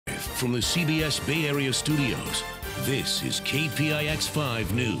from the CBS Bay Area studios, this is KPIX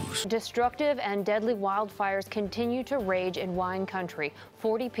 5 News. Destructive and deadly wildfires continue to rage in wine country.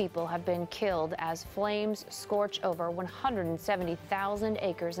 40 people have been killed as flames scorch over 170,000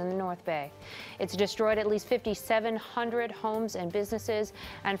 acres in the North Bay. It's destroyed at least 5,700 homes and businesses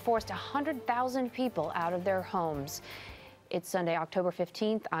and forced 100,000 people out of their homes. It's Sunday, October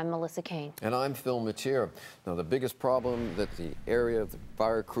 15th. I'm Melissa Caen. And I'm Phil Matier. Now, the biggest problem that the area of the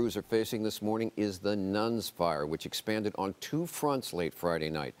fire crews are facing this morning is the Nuns Fire, which expanded on two fronts late Friday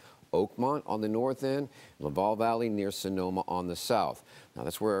night. Oakmont on the north end, Laval Valley near Sonoma on the south. Now,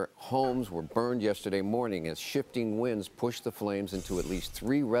 that's where homes were burned yesterday morning as shifting winds pushed the flames into at least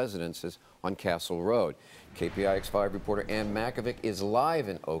 3 residences on Castle Road. KPIX 5 reporter Anne Makovec is live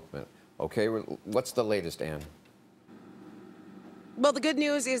in Oakmont. Okay, what's the latest, Anne? Well, the good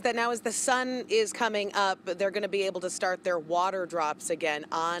news is that now as the sun is coming up, they're going to be able to start their water drops again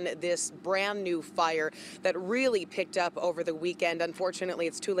on this brand new fire that really picked up over the weekend. Unfortunately,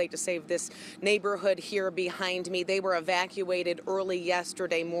 it's too late to save this neighborhood here behind me. They were evacuated early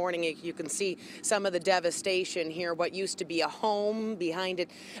yesterday morning. You can see some of the devastation here. What used to be a home, behind it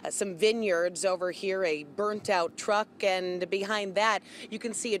some vineyards, over here a burnt out truck, and behind that you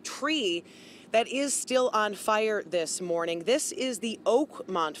can see a tree that is still on fire this morning. This is the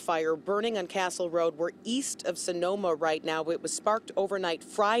Oakmont fire burning on Castle Road. We're east of Sonoma right now. It was sparked overnight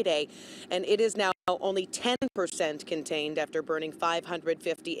Friday, and it is now only 10% contained after burning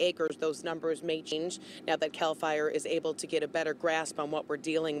 550 acres. Those numbers may change now that CAL FIRE is able to get a better grasp on what we're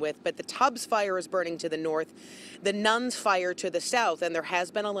dealing with. But the Tubbs fire is burning to the north, the Nuns fire to the south, and there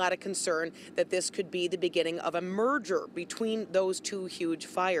has been a lot of concern that this could be the beginning of a merger between those two huge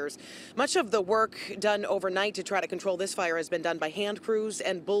fires. Much of the work done overnight to try to control this fire has been done by hand crews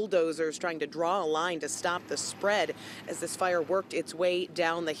and bulldozers trying to draw a line to stop the spread as this fire worked its way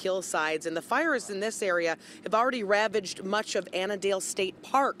down the hillsides. And the fires in this area have already ravaged much of Annandale State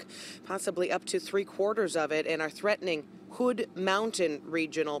Park, possibly up to 3/4 of it, and are threatening Hood Mountain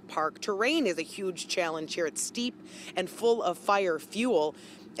Regional Park. Terrain is a huge challenge here. It's steep and full of fire fuel,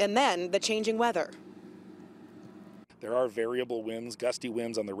 and then the changing weather. There are variable winds, gusty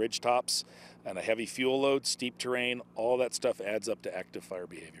winds on the ridge tops, and a heavy fuel load, steep terrain. All that stuff adds up to active fire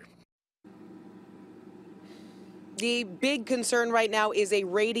behavior. The big concern right now is a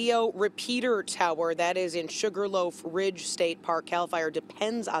radio repeater tower that is in Sugarloaf Ridge State Park. CAL FIRE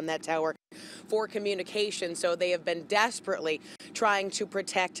depends on that tower for communication, so they have been desperately trying to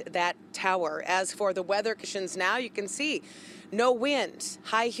protect that tower. As for the weather conditions now, you can see no wind,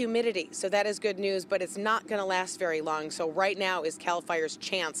 high humidity, so that is good news, but it's not going to last very long. So right now is CAL FIRE's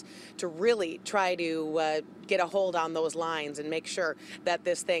chance to really try to get a hold on those lines and make sure that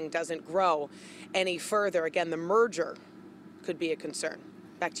this thing doesn't grow any further. Again, the merger could be a concern.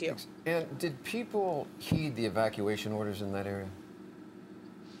 Back to you. Thanks. And did people heed the evacuation orders in that area?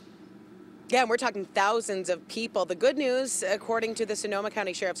 Yeah, and we're talking thousands of people. The good news, according to the Sonoma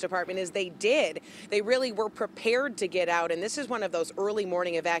County Sheriff's Department, is they did. They really were prepared to get out, and this is one of those early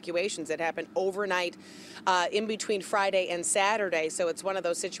morning evacuations that happened overnight in between Friday and Saturday. So it's one of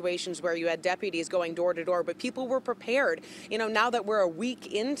those situations where you had deputies going door to door, but people were prepared. You know, now that we're a week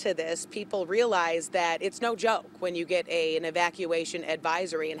into this, people realize that it's no joke when you get an evacuation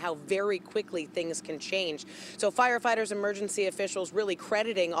advisory and how very quickly things can change. So firefighters, emergency officials really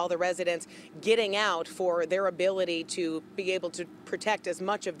crediting all the residents getting out for their ability to be able to protect as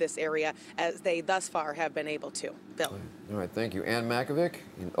much of this area as they thus far have been able to. Bill. All right, thank you. Anne Makovec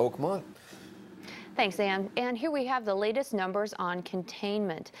in Oakmont. Thanks, Ann. And here we have the latest numbers on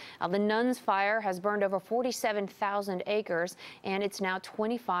containment. The Nuns fire has burned over 47,000 acres, and it's now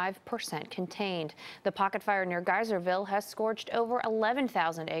 25% contained. The Pocket Fire near Geyserville has scorched over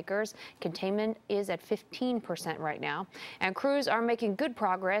 11,000 acres. Containment is at 15% right now. And crews are making good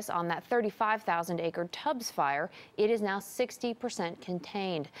progress on that 35,000-acre Tubbs fire. It is now 60%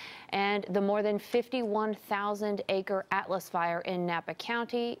 contained. And the more than 51,000-acre Atlas fire in Napa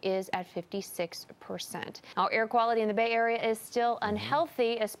County is at 56%. Now, air quality in the Bay Area is still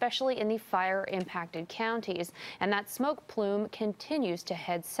unhealthy, especially in the fire-impacted counties, and that smoke plume continues to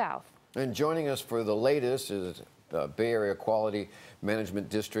head south. And joining us for the latest is Bay Area Quality Management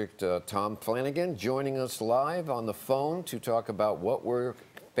District Tom Flanagan, joining us live on the phone to talk about what we're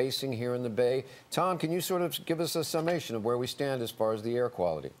facing here in the Bay. Tom, can you sort of give us a summation of where we stand as far as the air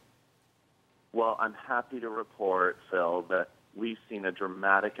quality? Well, I'm happy to report, Phil, that we've seen a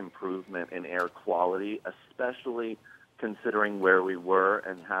dramatic improvement in air quality, especially considering where we were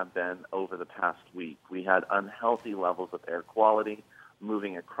and have been over the past week. We had unhealthy levels of air quality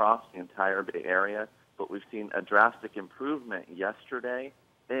moving across the entire Bay Area, but we've seen a drastic improvement yesterday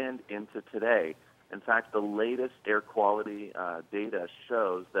and into today. In fact, the latest air quality data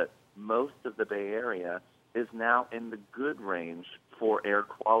shows that most of the Bay Area is now in the good range for air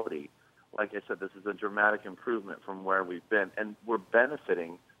quality. Like I said, this is a dramatic improvement from where we've been, and we're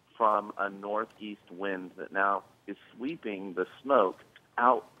benefiting from a northeast wind that now is sweeping the smoke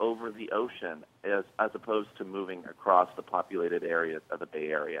out over the ocean as opposed to moving across the populated areas of the Bay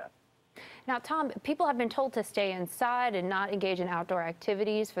Area. Now, Tom, people have been told to stay inside and not engage in outdoor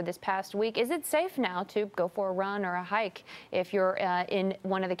activities for this past week. Is it safe now to go for a run or a hike if you're in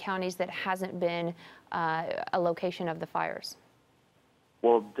one of the counties that hasn't been a location of the fires?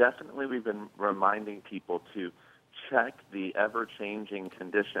 Well, definitely we've been reminding people to check the ever-changing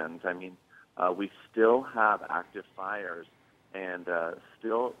conditions. I mean, we still have active fires and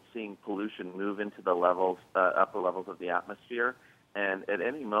still seeing pollution move into the upper levels of the atmosphere. And at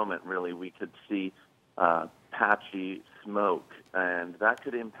any moment, really, we could see patchy smoke, and that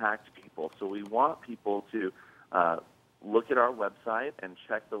could impact people. So we want people to look at our website and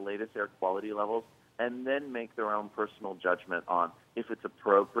check the latest air quality levels, and then make their own personal judgment on if it's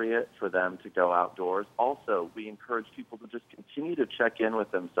appropriate for them to go outdoors. Also, we encourage people to just continue to check in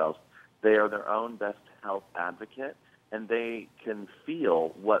with themselves. They are their own best health advocate, and they can feel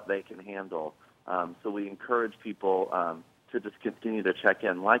what they can handle. So we encourage people to just continue to check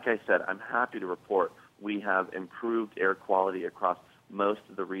in. Like I said, I'm happy to report we have improved air quality across most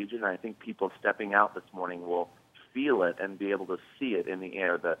of the region. I think people stepping out this morning will feel it and be able to see it in the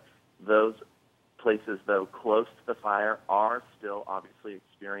air, that those places, though, close to the fire are still obviously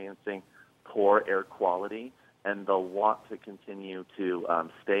experiencing poor air quality, and they'll want to continue to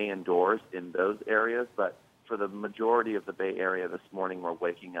stay indoors in those areas. But for the majority of the Bay Area this morning, we're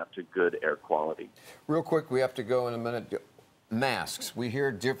waking up to good air quality. Real quick, we have to go in a minute. Masks. We hear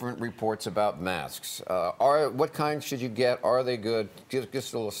different reports about masks. What kind should you get? Are they good? Give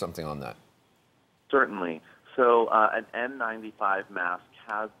us a little something on that. Certainly. So an N95 mask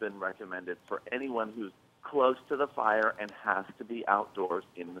has been recommended for anyone who's close to the fire and has to be outdoors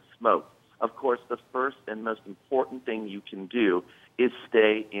in the smoke. Of course, the first and most important thing you can do is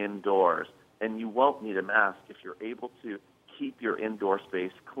stay indoors. And you won't need a mask if you're able to keep your indoor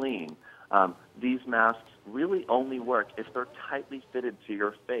space clean. These masks really only work if they're tightly fitted to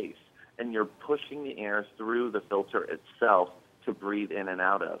your face and you're pushing the air through the filter itself to breathe in and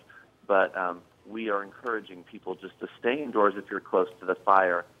out of. But we are encouraging people just to stay indoors if you're close to the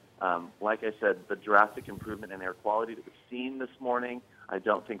fire. Like I said, the drastic improvement in air quality that we've seen this morning, I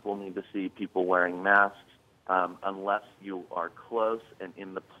don't think we'll need to see people wearing masks unless you are close and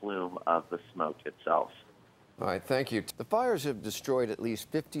in the plume of the smoke itself. All right, thank you. The fires have destroyed at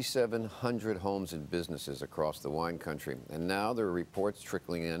least 5,700 homes and businesses across the wine country, and now there are reports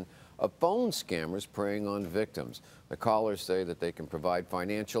trickling in of phone scammers preying on victims. The callers say that they can provide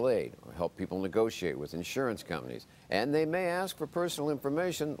financial aid or help people negotiate with insurance companies, and they may ask for personal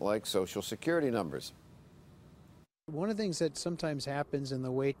information like Social Security numbers. One of the things that sometimes happens in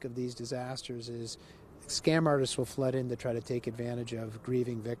the wake of these disasters is scam artists will flood in to try to take advantage of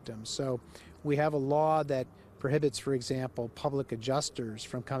grieving victims. So we have a law that prohibits, for example, public adjusters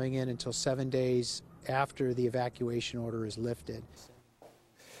from coming in until 7 days after the evacuation order is lifted.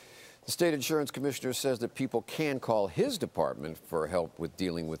 The state insurance commissioner says that people can call his department for help with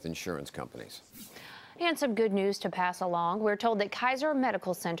dealing with insurance companies. And some good news to pass along. We're told that Kaiser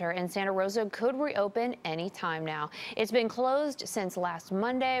Medical Center in Santa Rosa could reopen any time now. It's been closed since last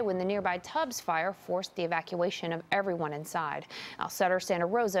Monday when the nearby Tubbs fire forced the evacuation of everyone inside. Now, Sutter Santa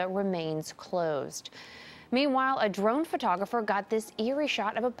Rosa remains closed. Meanwhile, a drone photographer got this eerie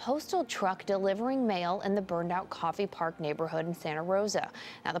shot of a postal truck delivering mail in the burned-out Coffee Park neighborhood in Santa Rosa.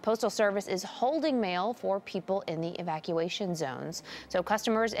 Now, the Postal Service is holding mail for people in the evacuation zones. So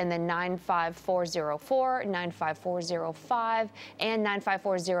customers in the 95404, 95405, and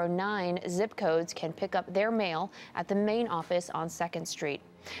 95409 zip codes can pick up their mail at the main office on 2nd Street.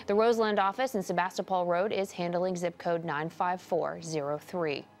 The Roseland office in Sebastopol Road is handling zip code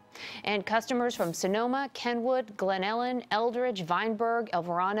 95403. And customers from Sonoma, Kenwood, Glen Ellen, Eldridge, Vineburg, El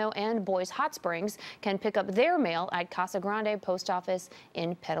Verano, and Boys Hot Springs can pick up their mail at Casa Grande Post Office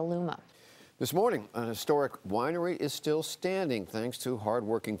in Petaluma. This morning, an historic winery is still standing thanks to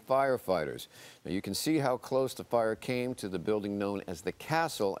hardworking firefighters. Now, you can see how close the fire came to the building known as the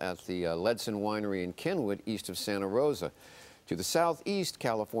Castle at the Ledson Winery in Kenwood, east of Santa Rosa. To the southeast,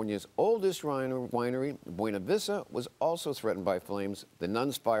 California's oldest winery, Buena Vista, was also threatened by flames. The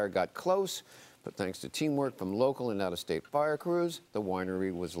Nuns fire got close, but thanks to teamwork from local and out-of-state fire crews, the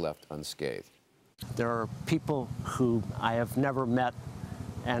winery was left unscathed. There are people who I have never met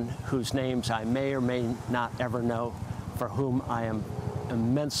and whose names I may or may not ever know, for whom I am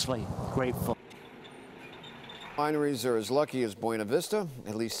immensely grateful. Wineries are as lucky as Buena Vista.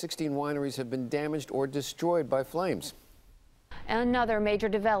 At least 16 wineries have been damaged or destroyed by flames. Another major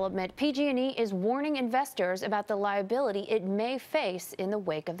development, PG&E is warning investors about the liability it may face in the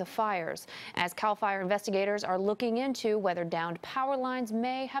wake of the fires, as CAL FIRE investigators are looking into whether downed power lines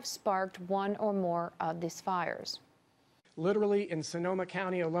may have sparked one or more of these fires. Literally in Sonoma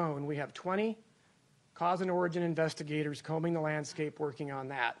County alone, we have 20 cause and origin investigators combing the landscape working on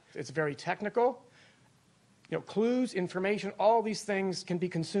that. It's very technical. Clues, information, all these things can be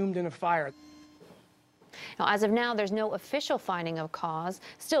consumed in a fire. Now, as of now, there's no official finding of cause.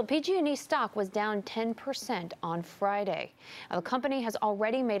 Still, PG&E stock was down 10% on Friday. Now, the company has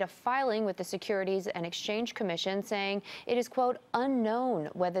already made a filing with the Securities and Exchange Commission saying it is, quote, unknown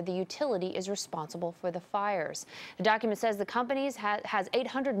whether the utility is responsible for the fires. The document says the company has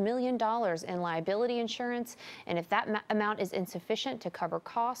 $800 million in liability insurance, and if that amount is insufficient to cover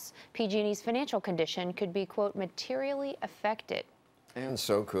costs, PG&E's financial condition could be, quote, materially affected. And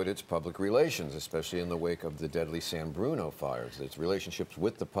so could its public relations, especially in the wake of the deadly San Bruno fires. Its relationships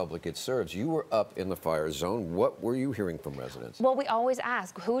with the public it serves. You were up in the fire zone. What were you hearing from residents? Well, we always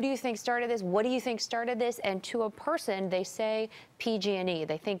ask, who do you think started this? What do you think started this? And to a person, they say PG&E.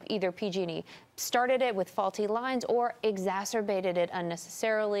 They think either PG&E started it with faulty lines or exacerbated it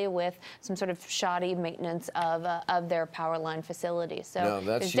unnecessarily with some sort of shoddy maintenance of their power line facilities. So no,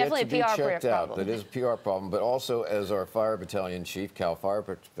 that's there's definitely yet to a PR be checked problem. out. That is a PR problem, but also, as our fire battalion chief, CAL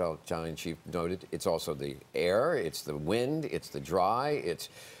FIRE battalion chief noted, it's also the air, it's the wind, it's the dry, it's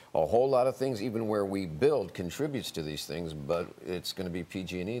a whole lot of things. Even where we build contributes to these things, but it's going to be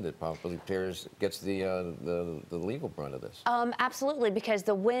PG&E that probably gets the legal brunt of this. Absolutely, because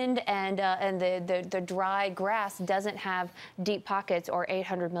the wind and the dry grass doesn't have deep pockets or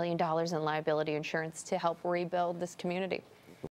 $800 million in liability insurance to help rebuild this community.